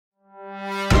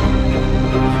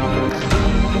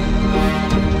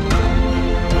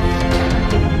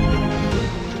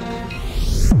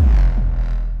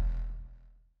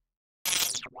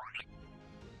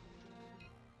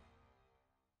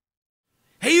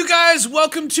guys,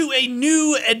 welcome to a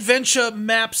new adventure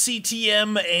map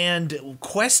CTM and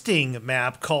questing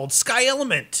map called Sky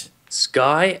Element.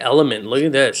 Sky Element, look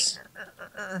at this.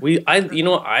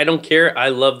 I don't care. I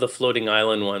love the floating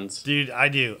island ones. Dude, I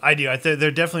do.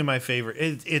 They're definitely my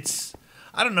favorite. It's,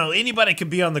 I don't know, anybody could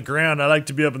be on the ground. I like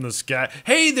to be up in the sky.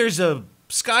 Hey, there's a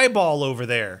sky ball over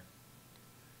there.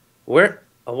 Where?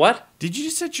 A what? Did you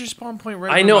set your spawn point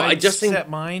right? I know. I just set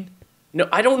mine. No,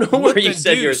 I don't know where you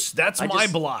set yours. That's my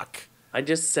block. I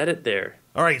just set it there.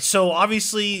 All right. So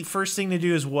obviously, first thing to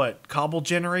do is what? Cobble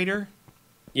generator.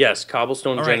 Yes,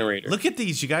 cobblestone generator. Look at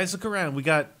these, you guys. Look around. We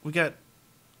got.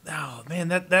 Oh man,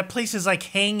 that place is like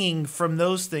hanging from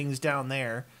those things down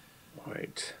there.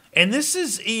 Right. And this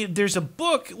is there's a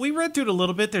book. We read through it a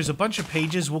little bit. There's a bunch of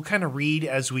pages. We'll kind of read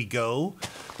as we go,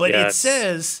 but it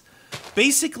says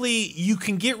basically you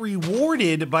can get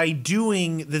rewarded by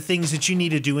doing the things that you need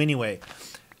to do anyway.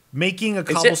 Making a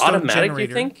cobblestone generator. Is it automatic, generator.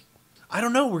 you think? I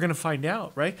don't know. We're gonna find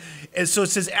out, right? And so it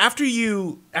says after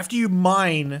you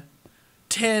mine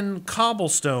 10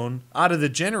 cobblestone out of the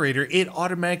generator, it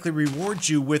automatically rewards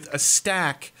you with a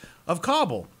stack of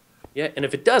cobble. Yeah, and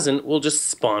if it doesn't, we'll just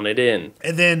spawn it in.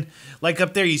 And then, like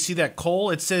up there, you see that coal?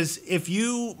 It says if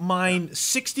you mine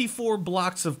 64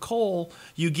 blocks of coal,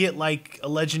 you get like a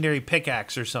legendary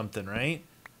pickaxe or something, right?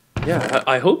 Yeah,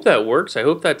 I hope that works. I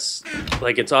hope that's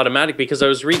like it's automatic because I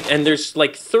was reading, and there's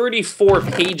like 34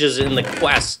 pages in the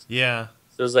quest. Yeah.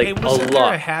 So there's like a lot.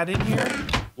 There a hat in here?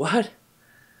 What?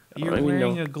 You're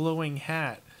wearing a glowing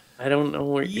hat. I don't know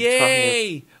what you're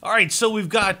talking about. All right, so we've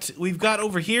got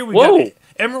over here. We've got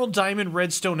emerald, diamond,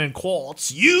 redstone, and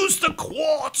quartz. Use the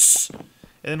quartz. And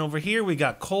then over here we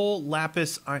got coal,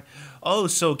 lapis, iron. Oh,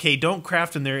 so okay, don't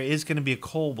craft them. There is going to be a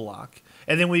coal block.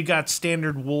 And then we've got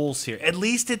standard wools here. At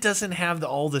least it doesn't have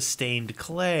all the stained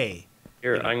clay.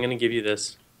 Here, I'm going to give you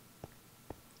this.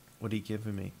 What are you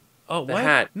giving me? Oh, the what?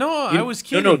 hat. No, I was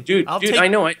kidding. No, dude, I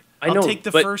know. I'll take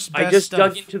the first best I just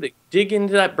stuff. dig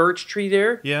into that birch tree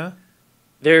there. Yeah.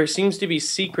 There seems to be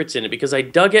secrets in it because I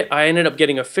dug it. I ended up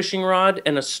getting a fishing rod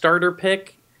and a starter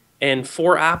pick and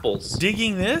 4 apples.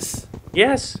 Digging this?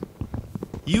 Yes.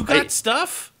 You got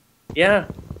stuff? Yeah.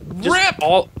 Rip!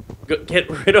 Get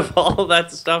rid of all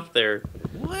that stuff there.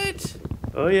 What?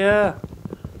 Oh, yeah.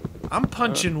 I'm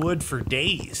punching wood for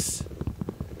days.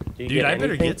 Dude, I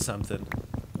better get something.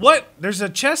 What? There's a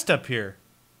chest up here.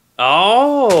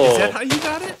 Oh. Is that how you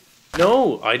got it?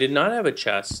 No, I did not have a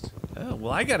chest. Oh,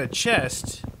 well, I got a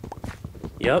chest.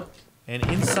 Yep. And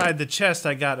inside the chest,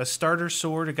 I got a starter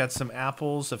sword, I got some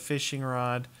apples, a fishing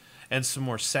rod, and some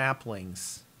more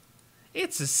saplings.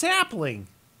 It's a sapling.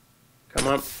 Come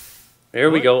on.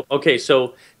 There we go. Okay,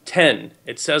 so 10.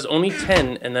 It says only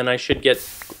 10, and then I should get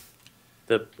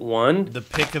the 1. The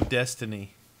pick of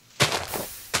destiny.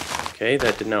 Okay,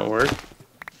 that did not work.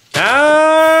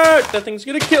 Ah! That thing's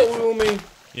gonna kill me.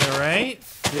 You alright?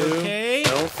 You okay?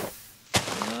 No.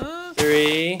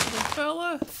 3. Little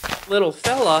fella? Little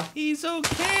fella? He's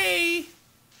okay.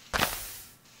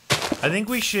 I think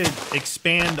we should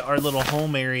expand our little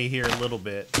home area here a little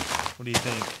bit. What do you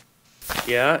think?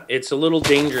 Yeah, it's a little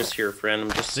dangerous here, friend.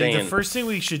 I'm just saying. The first thing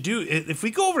we should do, if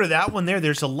we go over to that one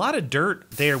there's a lot of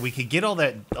dirt there. We could get a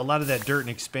lot of that dirt and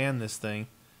expand this thing.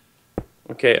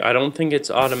 Okay, I don't think it's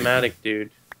automatic,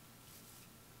 dude.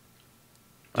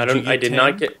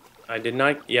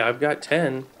 Yeah, I've got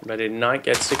 10, but I did not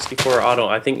get 64 auto.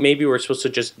 I think maybe we're supposed to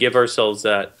just give ourselves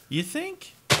that. You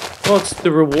think? Well, it's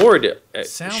the reward.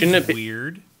 Sounds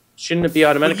weird. Shouldn't it be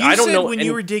automatic? Well, I don't know. When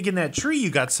you were digging that tree, you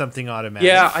got something automatic.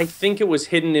 Yeah, I think it was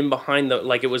hidden in behind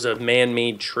like it was a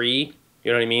man-made tree.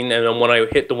 You know what I mean? And then when I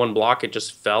hit the 1 block, it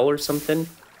just fell or something.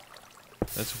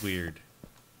 That's weird.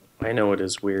 I know it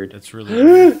is weird. That's really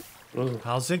weird.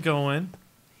 How's it going?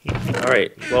 All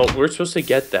right. Well, we're supposed to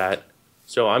get that.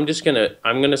 So I'm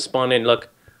gonna spawn in. Look.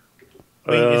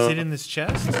 Wait, is it in this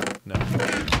chest? No.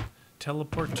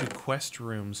 Teleport to quest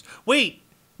rooms. Wait,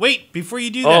 before you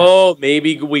do that. Oh,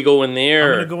 maybe we go in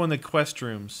there. I'm gonna go in the quest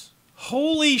rooms.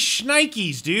 Holy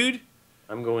shnikes, dude.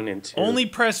 I'm going in too. Only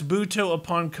press Buto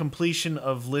upon completion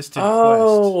of listed quest.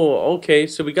 Oh, okay.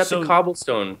 So we got the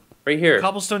cobblestone right here.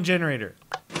 Cobblestone generator.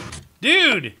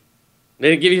 Dude.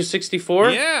 Did it give you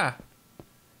 64? Yeah.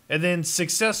 And then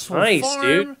successful farm.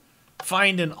 Dude.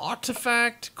 Find an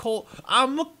artifact. Coal.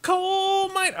 I'm a coal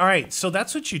mine. All right, so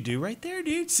that's what you do right there,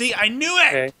 dude. See, I knew it.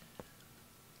 Okay.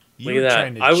 You were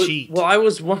trying to cheat. Well, I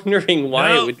was wondering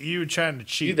why it would you were trying to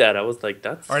cheat. do that. I was like,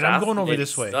 that's all right. I'm going over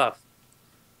this way. Stuff.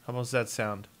 How does that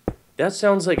sound? That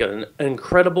sounds like an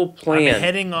incredible plan. I'm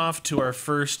heading off to our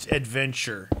first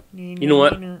adventure. You know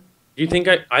what? Do you think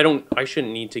I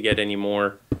shouldn't need to get any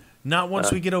more? Not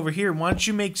once we get over here. Why don't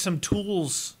you make some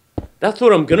tools That's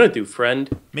what I'm gonna do,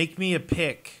 friend. Make me a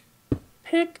pick.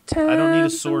 Pick time. I don't need a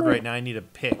sword right now. I need a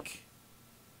pick.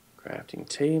 Crafting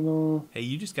table. Hey,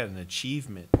 you just got an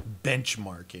achievement.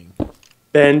 Benchmarking.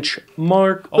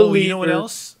 Benchmark. Oh, you know what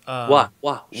else? What?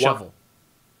 Shovel.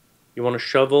 You want a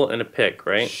shovel and a pick,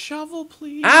 right? Shovel,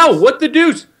 please. Ow! What the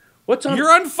deuce? What's on?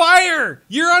 You're on fire.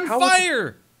 You're on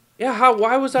fire. Yeah. How?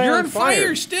 Why was I You're on fire? You're on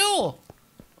fire still.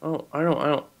 Oh, I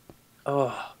don't.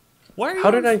 Oh. Why are you?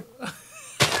 How did I?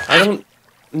 I don't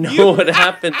know what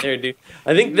happened there, dude.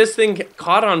 I think this thing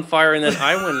caught on fire and then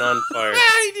I went on fire.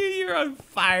 Dude, you're on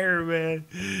fire, man.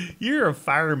 You're a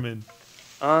fireman.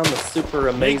 I'm a super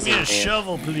amazing Make me a man.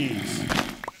 shovel, please.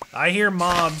 I hear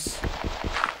mobs.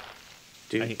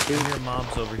 Dude, I hear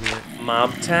mobs over here.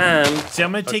 Mob time. See,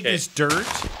 I'm going to take this dirt,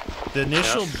 the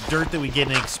initial dirt that we get,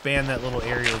 and expand that little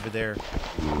area over there.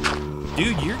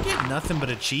 Dude, you're getting nothing but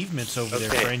achievements over there,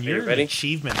 friend. You're an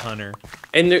achievement hunter.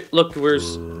 And there, look,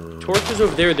 there's torches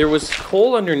over there. There was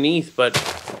coal underneath, but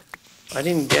I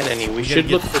didn't get any. We should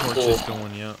look for coal.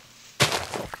 Going, yeah.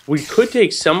 We could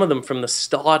take some of them from the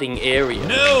starting area.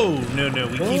 No.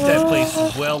 We keep that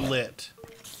place well lit.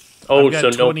 Oh, I've got so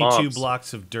no 22 mobs.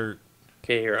 blocks of dirt.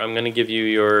 Okay, here, I'm going to give you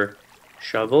your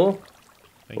shovel.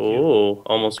 Thank you.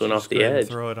 Almost went off the edge.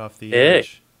 Throw it off the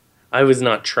edge. I was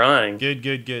not trying.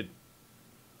 Good.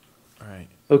 All right.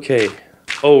 Okay.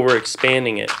 Oh, we're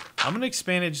expanding it. I'm going to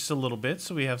expand it just a little bit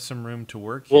so we have some room to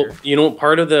work here. Well, you know,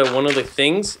 one of the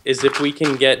things is if we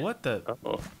can get... What the...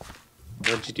 Uh-oh.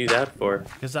 What'd you do that for?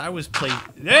 Because I was playing...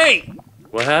 Hey!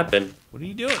 What happened? What are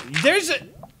you doing? There's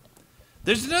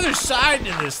another side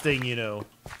to this thing, you know.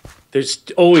 There's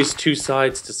always two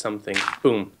sides to something.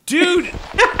 Boom. Dude!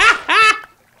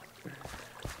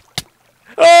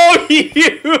 Oh,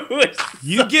 you!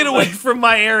 You get away from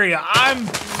my area. I'm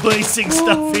placing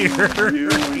stuff here.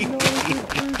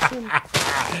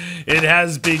 It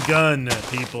has begun,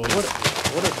 people.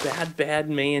 What a bad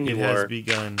man you are. It has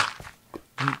begun.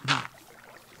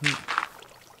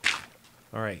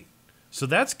 All right. So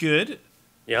that's good.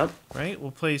 Yep. Right?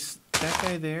 We'll place that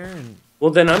guy there. And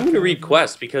well, then I'm going to read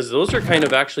quests because those are kind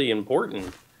of actually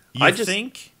important. You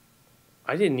think?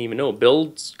 I didn't even know.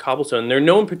 Build cobblestone. They're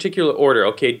no in particular order.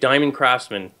 Okay, diamond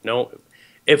craftsman. No.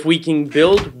 If we can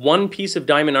build one piece of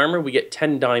diamond armor, we get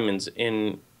 10 diamonds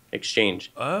in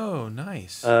exchange. Oh,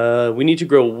 nice. We need to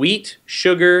grow wheat,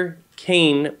 sugar,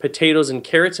 cane, potatoes, and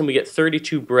carrots, and we get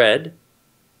 32 bread.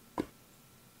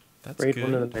 That's raid good.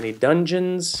 one of the many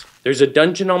dungeons. There's a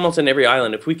dungeon almost on every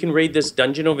island. If we can raid this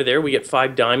dungeon over there, we get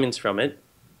 5 diamonds from it.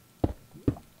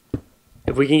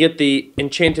 If we can get the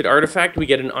enchanted artifact, we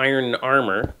get an iron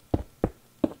armor.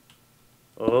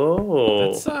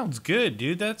 Oh. That sounds good,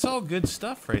 dude. That's all good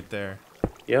stuff right there.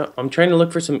 Yeah, I'm trying to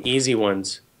look for some easy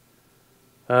ones.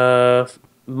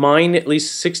 Mine at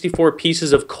least 64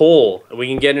 pieces of coal. We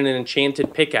can get an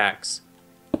enchanted pickaxe.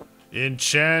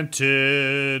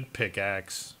 Enchanted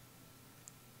pickaxe.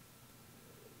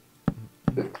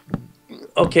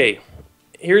 Okay,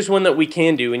 here's one that we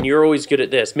can do, and you're always good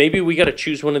at this. Maybe we got to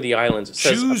choose one of the islands. It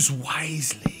says, choose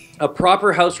wisely. A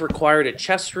proper house required a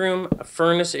chest room, a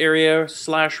furnace area,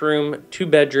 /room, 2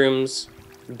 bedrooms,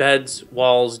 beds,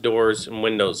 walls, doors, and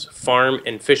windows. Farm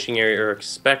and fishing area are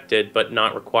expected, but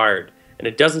not required. And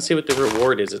it doesn't say what the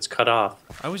reward is. It's cut off.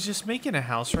 I was just making a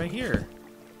house right here.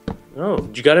 Oh,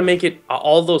 you got to make it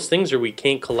all those things or we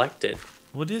can't collect it.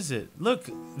 What is it? Look,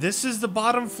 this is the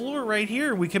bottom floor right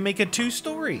here. We can make a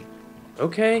 2-story.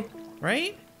 Okay.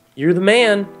 Right? You're the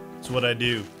man. That's what I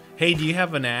do. Hey, do you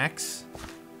have an axe?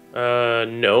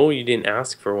 No, you didn't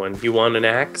ask for one. You want an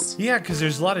axe? Yeah, because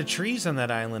there's a lot of trees on that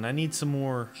island. I need some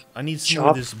more. I need some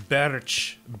more of this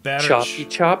birch. Choppy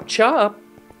chop chop.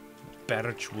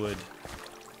 Birch wood.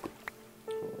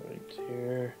 Right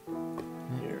here.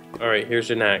 All right,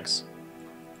 here's an axe.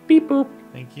 Beep boop.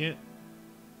 Thank you.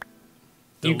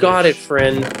 You got it,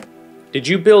 friend. Did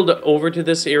you build over to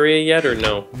this area yet, or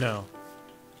no? No.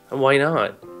 Why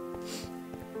not?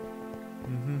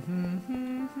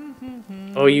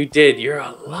 Oh, you did. You're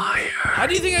a liar. How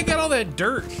do you think I got all that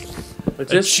dirt?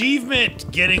 What's this? Achievement,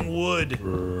 getting wood.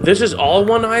 This is all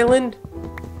one island?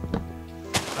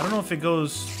 I don't know if it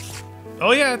goes...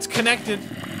 Oh, yeah, it's connected.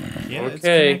 Yeah,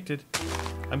 okay. It's connected.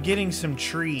 I'm getting some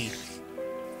tree.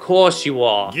 Of course you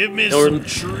are. Give me some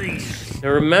tree. Now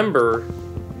remember,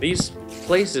 these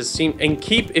places seem... And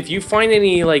keep... If you find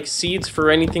any, like, seeds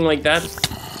for anything like that,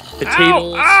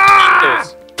 potatoes,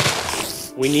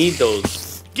 we need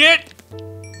those. Get...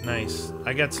 Nice.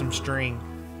 I got some string.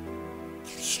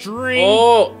 String.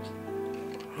 Oh!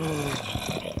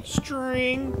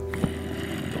 String.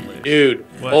 Dude,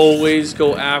 What? always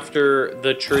go after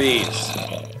the trees.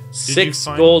 6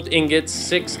 gold ingots,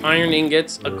 6 iron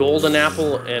ingots, a golden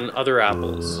apple, and other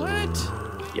apples.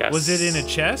 What? Yes. Was it in a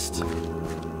chest?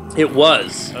 It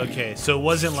was. Okay, so it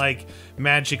wasn't like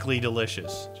magically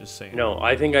delicious. Just saying. No,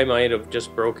 I think I might have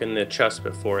just broken the chest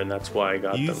before, and that's why I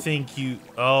got them. You think you?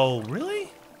 Oh,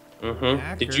 really?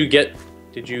 Mm-hmm.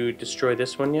 Did you destroy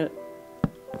this one yet?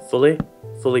 Fully,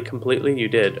 completely? You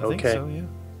did. I think okay. so, yeah.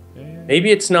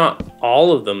 Maybe it's not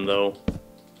all of them though.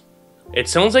 It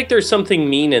sounds like there's something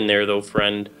mean in there though,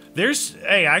 friend.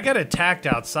 Hey, I got attacked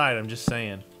outside. I'm just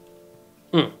saying.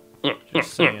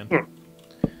 Just saying.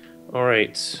 All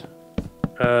right.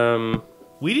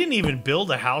 We didn't even build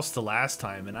a house the last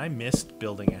time, and I missed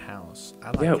building a house.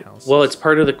 I like houses. Well, it's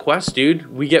part of the quest,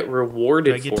 dude. We get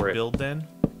rewarded for it. Do I get to build then?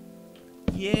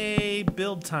 Yay,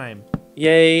 build time.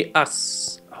 Yay,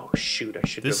 us. Oh shoot, I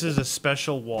should. This is a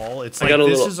special wall. It's like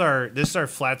this is our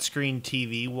flat screen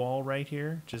TV wall right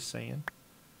here. Just saying.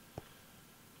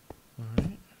 All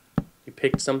right. You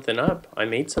picked something up. I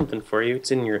made something for you.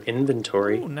 It's in your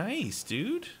inventory. Oh, nice,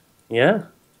 dude. Yeah.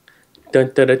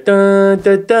 Dun, dun, dun, dun,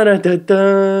 dun, dun, dun,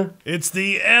 dun. It's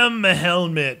the M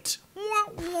helmet.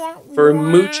 For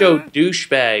Mucho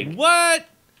douchebag. What?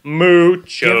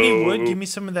 Mucho. Give me wood. Give me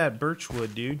some of that birch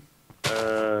wood, dude.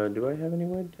 Do I have any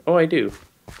wood? Oh, I do.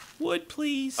 Wood,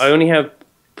 please. I only have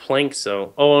planks,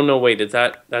 though. Oh no, wait. That's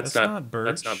not birch.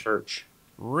 That's not birch.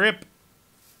 Rip.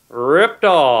 Ripped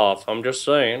off. I'm just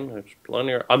saying. There's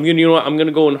plenty. You know what? I'm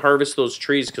gonna go and harvest those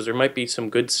trees because there might be some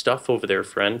good stuff over there,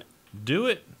 friend. Do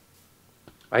it.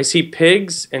 I see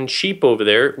pigs and sheep over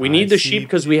there. We need the sheep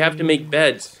because we have to make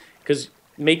beds. Because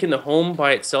making the home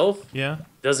by itself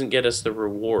doesn't get us the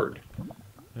reward.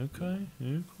 Okay.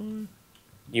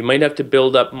 You might have to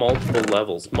build up multiple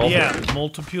levels.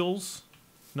 Multiples.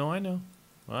 No, I know.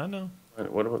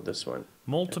 What about this one?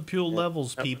 Multiple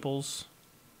levels, peoples.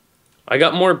 I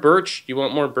got more birch. You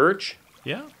want more birch?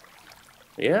 Yeah.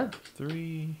 Yeah.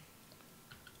 3.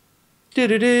 Give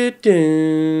me the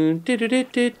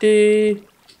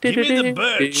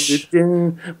birch.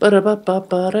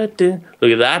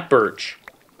 Look at that birch.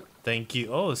 Thank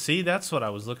you. Oh, see, that's what I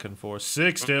was looking for.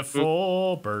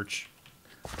 64 birch.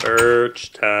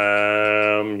 Birch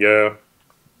time, yeah.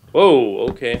 Whoa,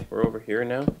 okay. We're over here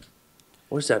now.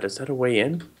 What is that? Is that a way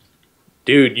in?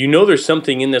 Dude, you know there's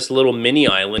something in this little mini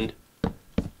island.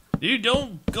 Dude,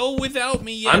 don't go without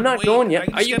me yet. I'm not going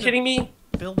yet. Are you kidding me?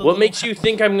 What makes you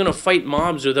think I'm going to fight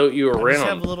mobs without you around? I just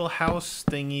have a little house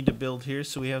thingy to build here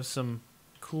so we have some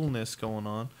coolness going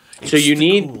on. So you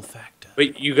need... Cool factor.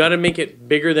 But you got to make it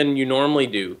bigger than you normally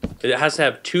do. It has to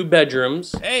have 2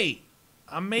 bedrooms. Hey,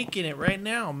 I'm making it right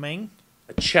now, man.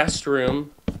 A chest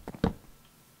room.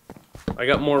 I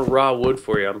got more raw wood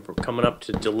for you. I'm coming up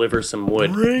to deliver some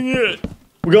wood. Bring it!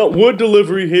 We got wood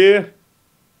delivery here.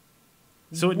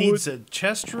 So it needs a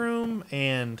chest room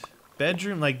and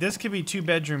bedroom. Like, this could be 2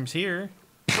 bedrooms here.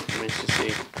 Let me just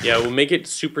see. Yeah, we'll make it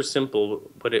super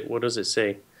simple. What does it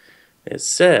say? It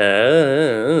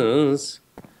says...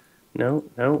 No.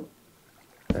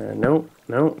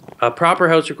 A proper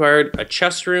house required a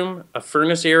chest room, a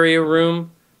furnace area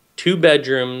room, 2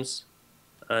 bedrooms,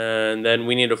 and then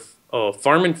we need a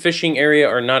farm and fishing area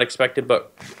are expected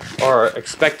but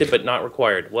not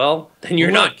required. Well, then you're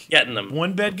not getting them.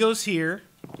 1 bed goes here.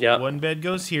 Yeah. 1 bed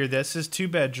goes here. This is 2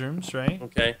 bedrooms, right?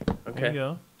 Okay. There you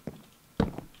go.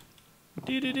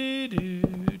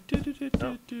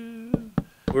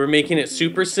 We're making it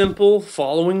super simple,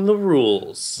 following the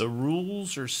rules. The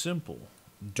rules are simple.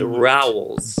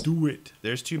 Do it.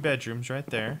 There's 2 bedrooms right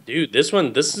there. Dude, this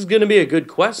is going to be a good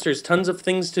quest. There's tons of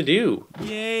things to do.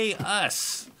 Yay,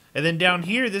 us. And then down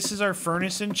here, this is our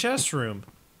furnace and chest room.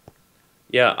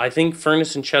 Yeah, I think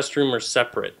furnace and chest room are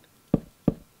separate.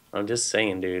 I'm just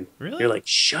saying, dude. Really? You're like,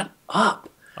 shut up.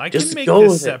 I can make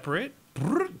this separate.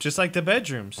 Just like the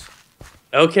bedrooms.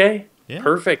 Okay. Yeah.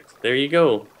 Perfect. There you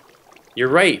go. You're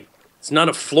right. It's not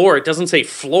a floor. It doesn't say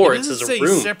floor. It says a room. It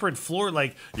doesn't say separate floor.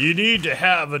 Like, you need to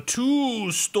have a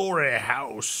 2-story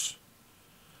house.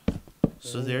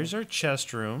 So there's our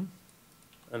chest room.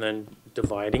 And then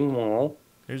dividing wall.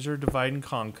 There's our divide and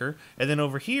conquer. And then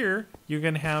over here, you're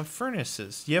going to have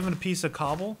furnaces. You have a piece of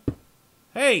cobble?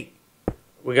 Hey!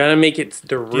 We got to make it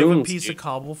the rooms. Do you have a piece of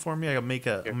cobble for me? I'll make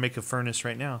a furnace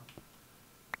right now.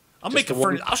 I'll make a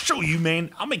furnace. I'll show you,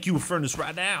 man. I'll make you a furnace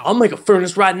right now. I'll make a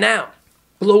furnace right now.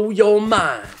 Blow your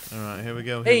mind. All right, here we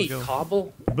go. Hey,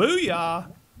 cobble.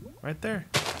 Booyah. Right there.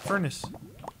 Furnace.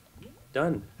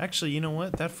 Done. Actually, you know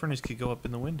what? That furnace could go up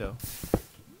in the window.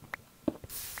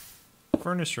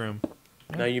 Furnace room.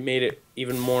 Yeah. Now you made it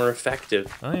even more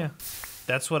effective. Oh, yeah.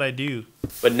 That's what I do.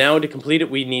 But now to complete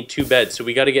it, we need 2 beds, so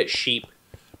we got to get sheep.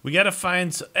 We gotta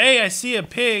find. Hey, I see a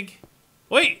pig.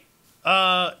 Wait.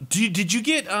 Did you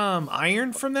get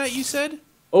iron from that? You said.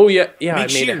 Oh yeah, yeah. Make I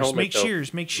made shears. a helmet. Make though.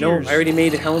 shears. Make shears. No, I already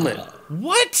made a helmet.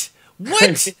 What?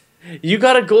 What? You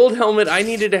got a gold helmet. I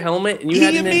needed a helmet, and you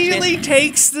had He an immediately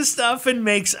takes the stuff and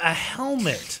makes a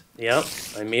helmet. Yep,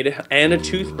 I made and a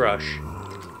toothbrush.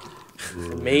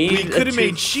 We could have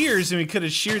made shears and we could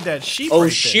have sheared that sheep. Oh,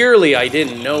 right surely I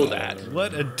didn't know that.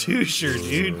 What a doucher,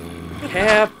 dude.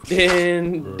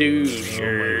 Captain Oh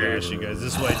Doucher. my gosh, you guys,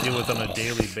 this is what I deal with on a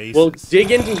daily basis. Well,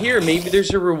 dig into here. Maybe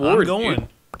there's a reward. I'm going. Dude.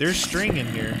 There's string in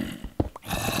here.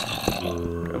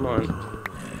 Come on.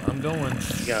 I'm going.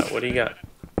 What do you got?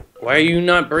 Why are you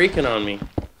not breaking on me?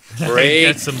 I Break.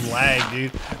 got some lag,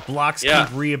 dude. Blocks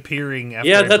keep reappearing after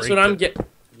Yeah, I that's break what I'm them. getting.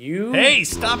 You. Hey,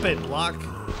 stop it, block.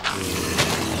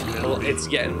 Well, it's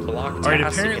getting blocked. All right,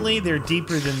 apparently they're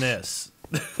deeper than this.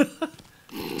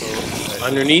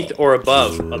 Underneath or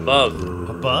above? Above.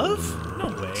 Above? No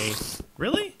way.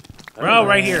 Really? Oh,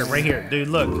 right here, dude.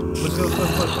 Look. Look.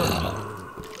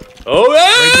 Oh,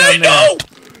 Right down there. no!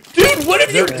 Dude, what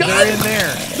have you done? They're in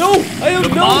there. No, I have The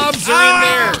no. mobs are in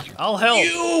there. I'll help.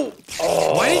 You.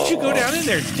 Oh. Why did you go down in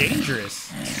there? It's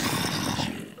dangerous.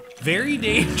 Very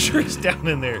dangerous down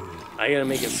in there. I gotta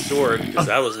make a sword because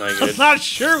that was not I'm good. not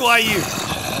sure why you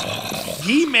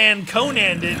He-Man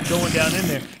Conan did going down in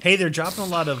there. Hey, they're dropping a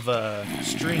lot of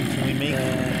string. Can we make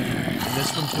in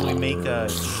this one? Can we make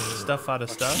stuff out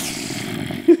of stuff?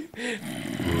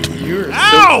 You're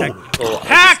Ow! so technical.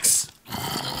 Hacks!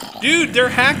 Dude, they're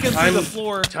hacking through the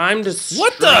floor. Time to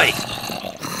What strike.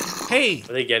 the? Hey,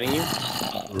 Are they getting you?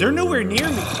 they're nowhere near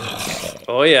me.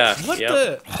 Oh yeah. What Yep.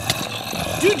 the?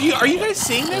 Dude, are you guys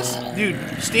seeing this? Dude,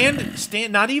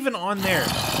 stand. Not even on there.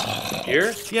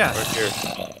 Here? Yeah. Or here?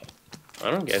 I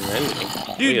don't get anything.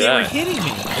 Dude, Look they at were that. hitting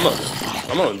me.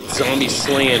 I'm a zombie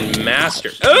slaying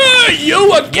master. Oh,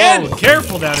 you again! Whoa,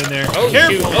 careful down in there. Oh,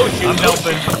 Careful. shoot. Oh, shoot. I'm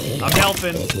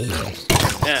helping.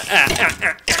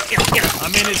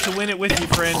 I'm in it to win it with you,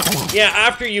 friend. Yeah,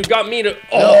 after you got me to.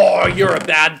 Oh, you're a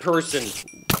bad person.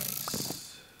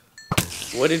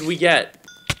 What did we get?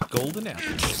 Golden apple,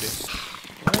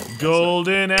 baby.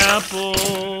 Golden apple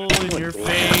in your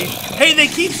face. Hey, they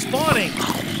keep spawning.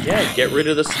 Yeah, get rid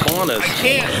of the spawners. I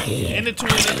can't. In it to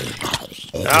win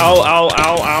it. Ow, ow,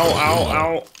 ow, ow, ow,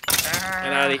 ow.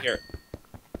 Get out of here.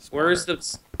 Where is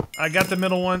the I got the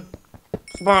middle one.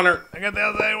 spawner? I got the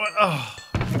other one. Oh.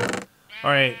 All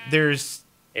right, there's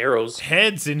Arrows.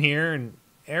 heads in here and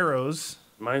arrows.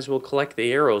 Might as well collect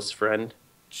the arrows, friend.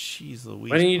 Jeez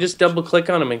Louise. Why don't you just double click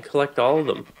on them and collect all of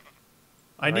them?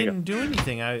 I didn't do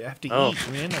anything. I have to Oh.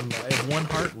 eat, man. I have 1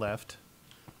 heart left.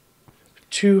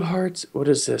 2 hearts. What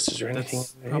is this? Is there anything?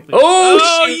 That's probably-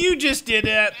 Oh, shoot! you just did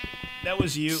that. That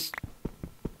was you.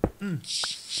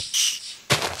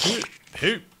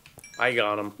 Hoop. I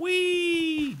got him.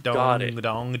 Wee. Dong, Got it.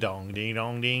 Dong, dong, ding,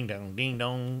 dong, ding, dong, ding,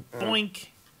 dong. Boink.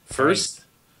 First,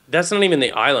 that's not even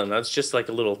the island. That's just like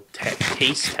a little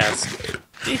taste test.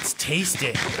 It's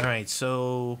tasty. All right,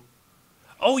 so.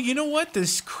 Oh, you know what?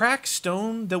 This cracked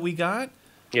stone that we got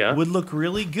Yeah. would look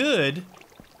really good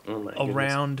Oh my goodness.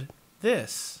 around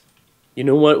this. You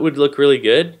know what would look really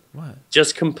good? What?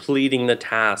 Just completing the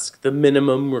task, the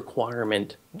minimum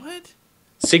requirement. What?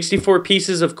 64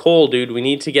 pieces of coal, dude. We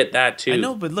need to get that too. I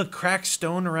know, but look, cracked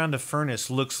stone around a furnace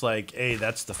looks like, hey,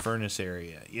 that's the furnace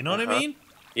area. You know what I mean?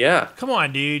 Yeah. Come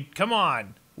on, dude. Come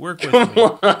on. Work with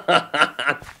me.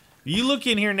 You look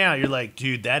in here now, you're like,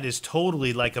 dude, that is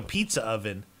totally like a pizza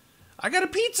oven. I got a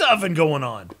pizza oven going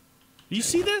on. You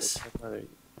see this?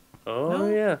 Oh No?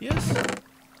 yeah. Yes?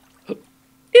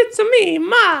 It's me,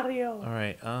 Mario. All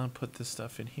right, I'll put this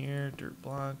stuff in here. Dirt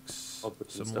blocks, I'll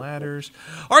put some some stuff ladders.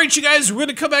 All right, you guys, we're going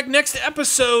to come back next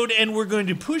episode, and we're going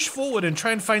to push forward and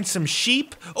try and find some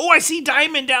sheep. Oh, I see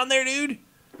diamond down there, dude.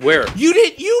 Where? You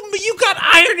got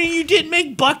iron and you didn't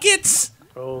make buckets?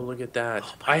 Oh, look at that.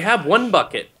 I have 1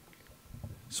 bucket.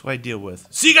 That's what I deal with.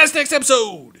 See you guys next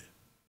episode.